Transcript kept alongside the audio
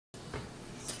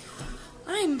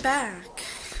I'm back.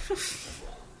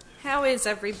 How is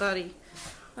everybody?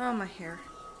 Oh, my hair.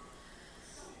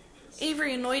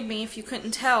 Avery annoyed me, if you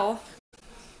couldn't tell,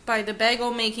 by the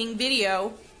bagel making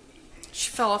video.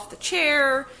 She fell off the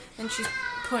chair, and she's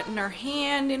putting her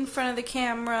hand in front of the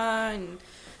camera, and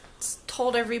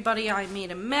told everybody I made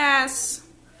a mess.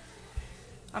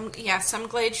 Yes, I'm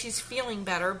glad she's feeling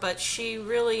better, but she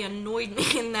really annoyed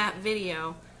me in that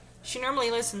video. She normally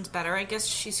listens better. I guess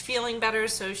she's feeling better,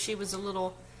 so she was a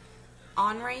little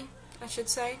ornery, I should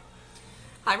say.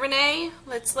 Hi, Renee.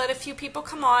 Let's let a few people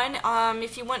come on.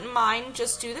 If you wouldn't mind,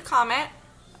 just do the comment.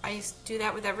 I do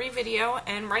that with every video.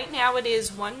 And right now it is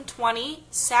 1:20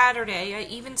 Saturday. I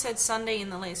even said Sunday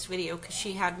in the last video because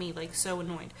she had me like so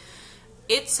annoyed.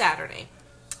 It's Saturday.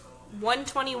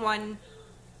 1:21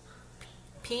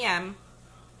 p.m.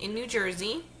 in New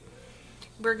Jersey.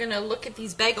 We're going to look at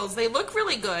these bagels. They look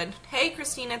really good. Hey,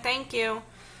 Christina, thank you.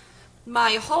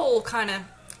 My hole kind of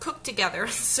cooked together,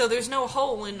 so there's no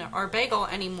hole in our bagel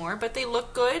anymore, but they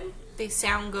look good. They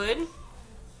sound good.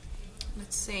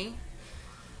 Let's see.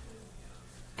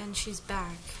 And she's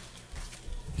back.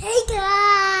 Hey, guys!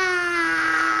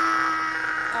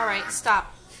 Alright,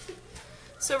 stop.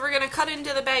 So we're going to cut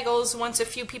into the bagels once a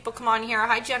few people come on here.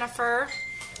 Hi, Jennifer.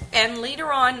 And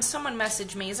later on, someone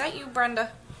messaged me. Is that you,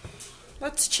 Brenda?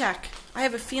 Let's check. I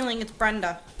have a feeling it's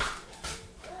Brenda.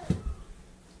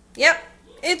 Yep,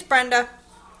 it's Brenda.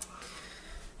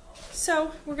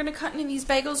 So, we're going to cut into these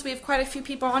bagels. We have quite a few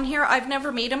people on here. I've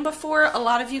never made them before. A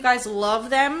lot of you guys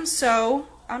love them, so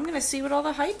I'm going to see what all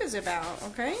the hype is about,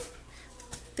 okay?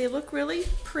 They look really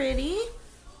pretty.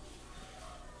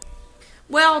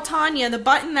 Well, Tanya, the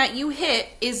button that you hit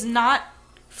is not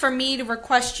for me to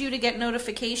request you to get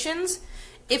notifications.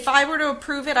 If I were to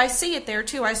approve it, I see it there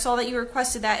too. I saw that you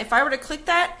requested that. If I were to click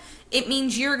that, it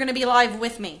means you're going to be live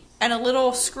with me. And a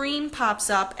little screen pops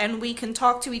up and we can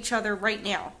talk to each other right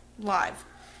now, live.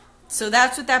 So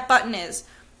that's what that button is.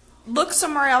 Look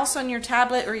somewhere else on your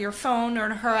tablet or your phone or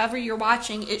however you're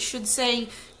watching. It should say,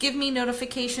 give me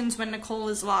notifications when Nicole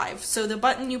is live. So the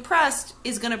button you pressed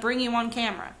is going to bring you on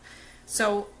camera.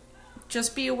 So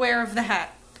just be aware of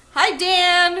that. Hi,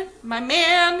 Dan, my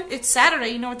man. It's Saturday.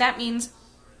 You know what that means.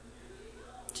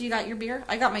 You got your beer?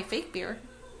 I got my fake beer,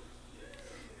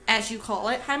 as you call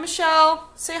it. Hi, Michelle.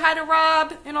 Say hi to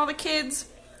Rob and all the kids.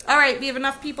 All right, we have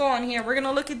enough people on here. We're going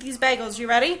to look at these bagels. You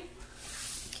ready?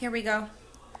 Here we go.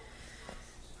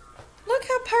 Look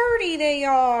how pretty they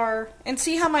are. And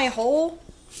see how my hole?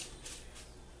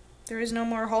 There is no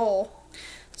more hole.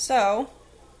 So,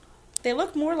 they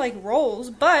look more like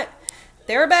rolls, but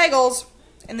they're bagels.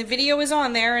 And the video is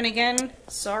on there. And again,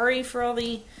 sorry for all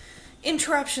the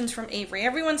interruptions from Avery.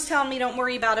 Everyone's telling me don't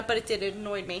worry about it, but it did. It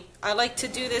annoyed me. I like to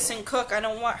do this and cook. I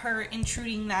don't want her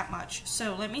intruding that much.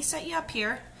 So let me set you up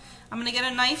here. I'm going to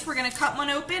get a knife. We're going to cut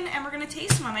one open and we're going to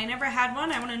taste one. I never had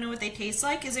one. I want to know what they taste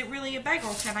like. Is it really a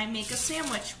bagel? Can I make a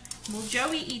sandwich? Will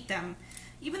Joey eat them?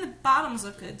 Even the bottoms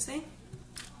look good, see?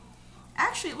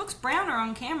 Actually, it looks browner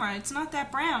on camera. It's not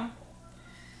that brown.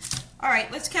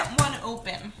 Alright, let's cut one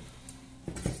open.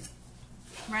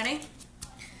 Ready?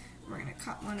 We're going to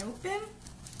cut one open.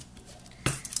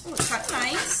 Oh, it's cut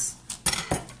nice.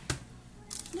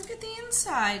 Look at the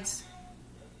insides.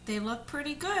 They look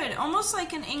pretty good. Almost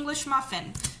like an English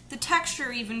muffin. The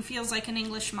texture even feels like an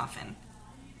English muffin.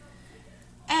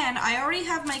 And I already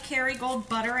have my Kerrygold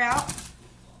butter out.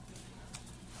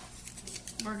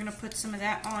 We're going to put some of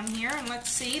that on here. And let's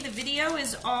see, the video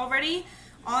is already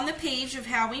on the page of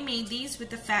how we made these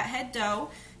with the fathead dough.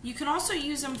 You can also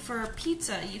use them for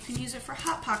pizza. You can use it for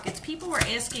Hot Pockets. People were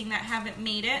asking that haven't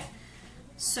made it.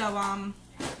 So,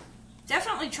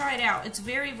 definitely try it out. It's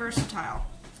very versatile.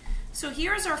 So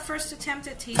here's our first attempt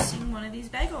at tasting one of these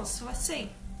bagels. So let's see.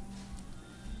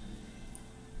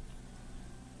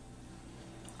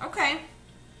 Okay.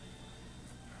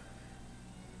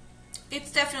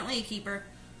 It's definitely a keeper.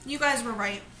 You guys were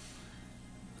right.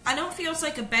 I know it feels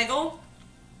like a bagel.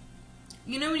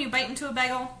 You know when you bite into a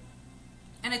bagel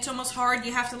and it's almost hard,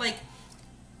 you have to like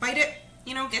bite it,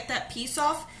 you know, get that piece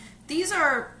off. These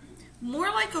are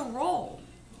more like a roll.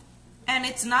 And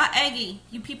it's not eggy.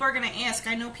 You people are going to ask.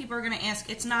 I know people are going to ask.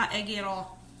 It's not eggy at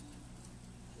all.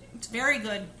 It's very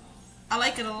good. I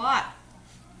like it a lot.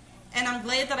 And I'm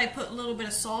glad that I put a little bit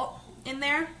of salt in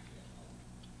there.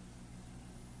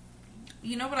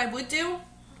 You know what I would do?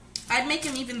 I'd make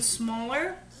them even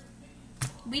smaller.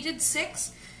 We did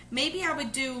 6. Maybe I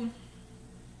would do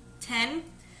 10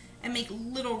 and make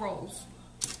little rolls.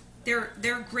 They're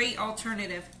a great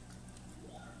alternative.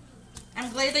 I'm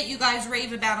glad that you guys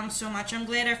rave about them so much. I'm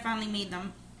glad I finally made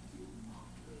them.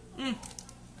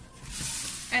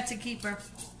 That's a keeper.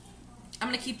 I'm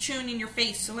going to keep chewing in your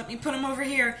face, so let me put them over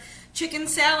here. Chicken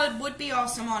salad would be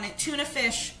awesome on it. Tuna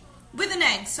fish with an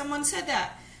egg. Someone said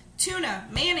that. Tuna,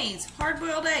 mayonnaise,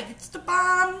 hard-boiled egg. It's the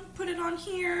bomb. Put it on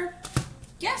here.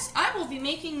 Yes, I will be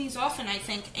making these often, I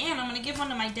think, and I'm going to give one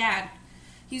to my dad.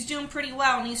 He's doing pretty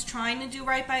well, and he's trying to do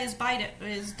right by his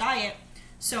diet,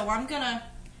 so I'm going to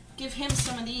give him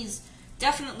some of these.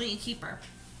 Definitely a keeper.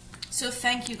 So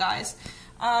thank you, guys.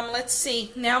 Let's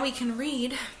see. Now we can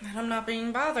read that I'm not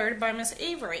being bothered by Miss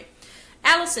Avery.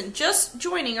 Allison, just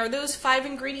joining. Are those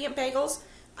 5-ingredient bagels?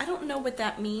 I don't know what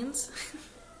that means,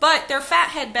 but they're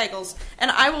fathead bagels,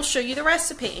 and I will show you the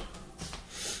recipe.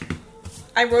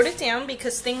 I wrote it down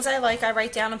because things I like I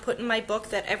write down and put in my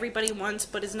book that everybody wants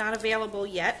but is not available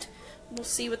yet. We'll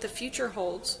see what the future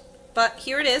holds. But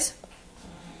here it is.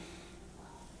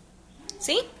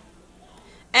 See?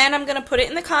 And I'm going to put it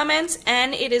in the comments,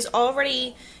 and it is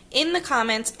already in the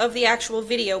comments of the actual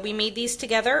video. We made these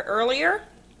together earlier,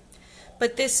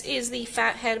 but this is the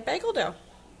fathead bagel dough.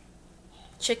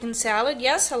 Chicken salad,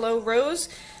 yes. Hello, Rose.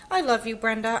 I love you,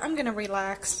 Brenda. I'm going to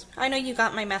relax. I know you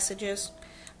got my messages.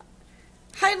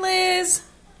 Hi, Liz.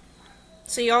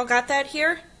 So you all got that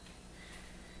here?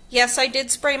 Yes, I did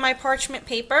spray my parchment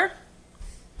paper.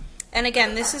 And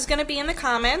again, this is going to be in the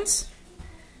comments.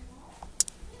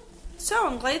 So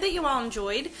I'm glad that you all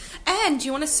enjoyed. And do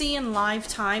you want to see in live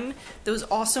time those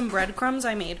awesome breadcrumbs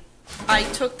I made? I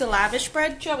took the lavish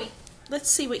bread. Joey, let's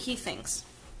see what he thinks.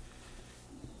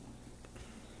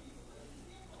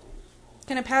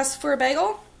 Can I pass for a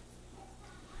bagel?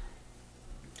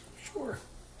 Sure.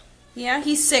 Yeah,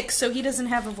 he's 6, so he doesn't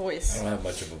have a voice. I don't have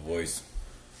much of a voice.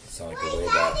 I sound like a My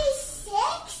robot. daddy's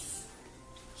 6?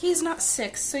 He's not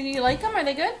 6, so you like them? Are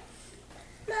they good?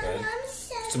 Mom, Okay. I'm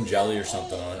 7. Some jelly or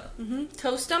something on it. Mm-hmm.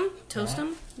 Toast them? Toast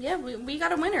them? Yeah, we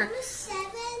got a winner. I'm 7.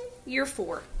 You're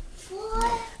 4.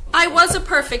 4. I was a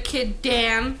perfect kid,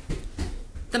 Dan.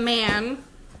 The man.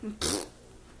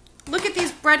 Look at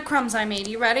these breadcrumbs I made.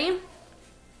 You ready?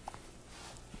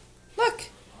 Look.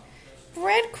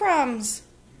 Breadcrumbs.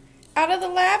 Out of the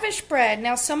lavish bread.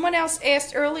 Now, someone else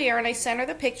asked earlier, and I sent her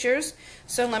the pictures,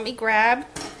 so let me grab.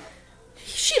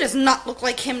 She does not look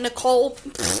like him, Nicole.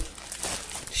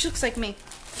 She looks like me.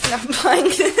 No, I'm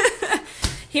lying.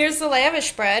 Here's the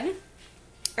lavish bread.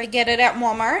 I get it at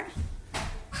Walmart.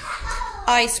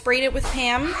 I sprayed it with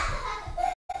Pam,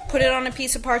 put it on a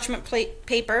piece of parchment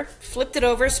paper, flipped it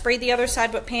over, sprayed the other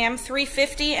side with Pam,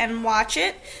 350, and watch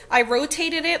it. I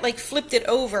rotated it, like flipped it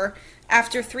over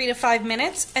after 3 to 5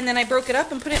 minutes, and then I broke it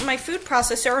up and put it in my food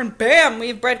processor, and bam, we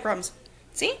have breadcrumbs.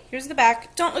 See? Here's the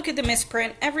back. Don't look at the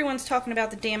misprint. Everyone's talking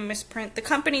about the damn misprint. The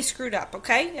company screwed up,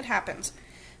 okay? It happens.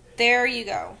 There you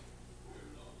go.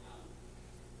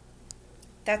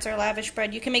 That's our lavish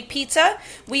bread. You can make pizza.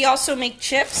 We also make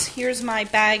chips. Here's my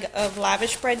bag of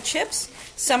lavish bread chips.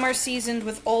 Some are seasoned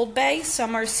with Old Bay.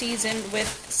 Some are seasoned with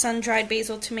sun-dried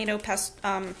basil tomato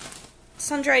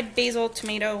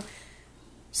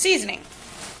seasoning.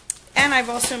 And I've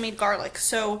also made garlic.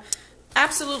 So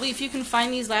absolutely, if you can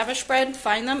find these lavish bread,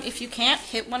 find them. If you can't,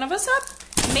 hit one of us up.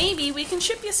 Maybe we can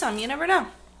ship you some. You never know.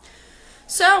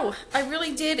 So I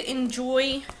really did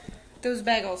enjoy those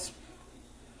bagels.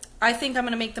 I think I'm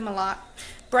going to make them a lot.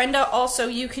 Brenda, also,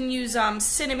 you can use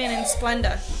cinnamon and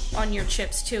Splenda on your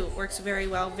chips, too. It works very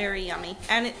well. Very yummy.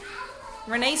 And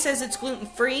Renee says it's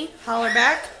gluten-free. Holler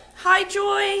back. Hi,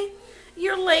 Joy.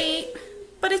 You're late,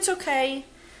 but it's okay.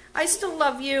 I still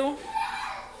love you.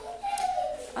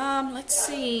 Let's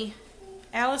see.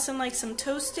 Allison likes them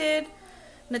toasted.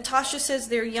 Natasha says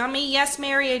they're yummy. Yes,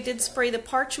 Mary, I did spray the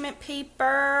parchment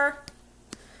paper.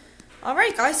 All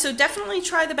right, guys, so definitely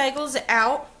try the bagels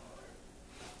out.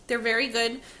 They're very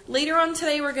good. Later on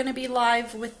today, we're going to be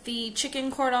live with the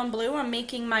chicken cordon bleu. I'm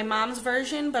making my mom's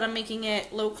version, but I'm making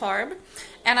it low carb.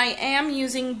 And I am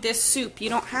using this soup. You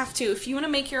don't have to. If you want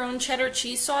to make your own cheddar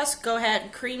cheese sauce, go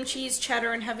ahead. Cream cheese,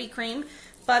 cheddar, and heavy cream.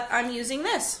 But I'm using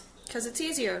this because it's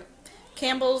easier.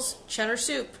 Campbell's cheddar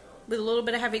soup with a little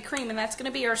bit of heavy cream, and that's going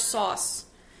to be our sauce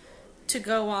to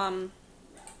go on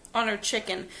our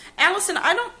chicken. Allison,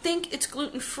 I don't think it's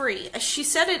gluten-free. She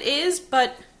said it is,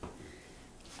 but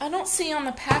I don't see on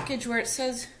the package where it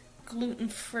says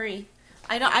gluten-free.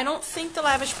 I don't think the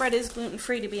lavish bread is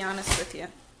gluten-free, to be honest with you.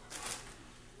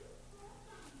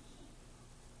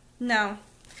 No,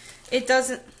 it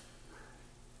doesn't.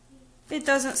 It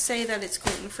doesn't say that it's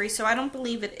gluten-free, so I don't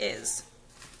believe it is.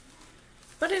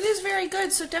 But it is very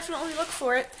good, so definitely look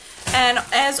for it. And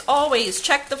as always,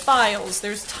 check the files.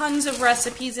 There's tons of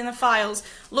recipes in the files.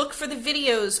 Look for the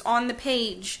videos on the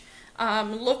page.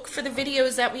 Look for the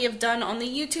videos that we have done on the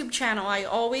YouTube channel. I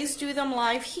always do them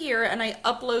live here, and I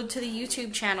upload to the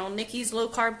YouTube channel, Nikki's Low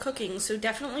Carb Cooking. So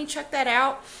definitely check that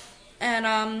out.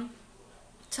 And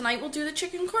tonight we'll do the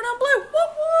chicken cordon bleu. Woo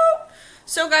woo!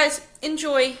 So guys,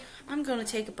 enjoy. I'm going to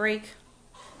take a break.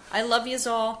 I love yous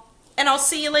all. And I'll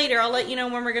see you later. I'll let you know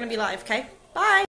when we're going to be live, okay? Bye!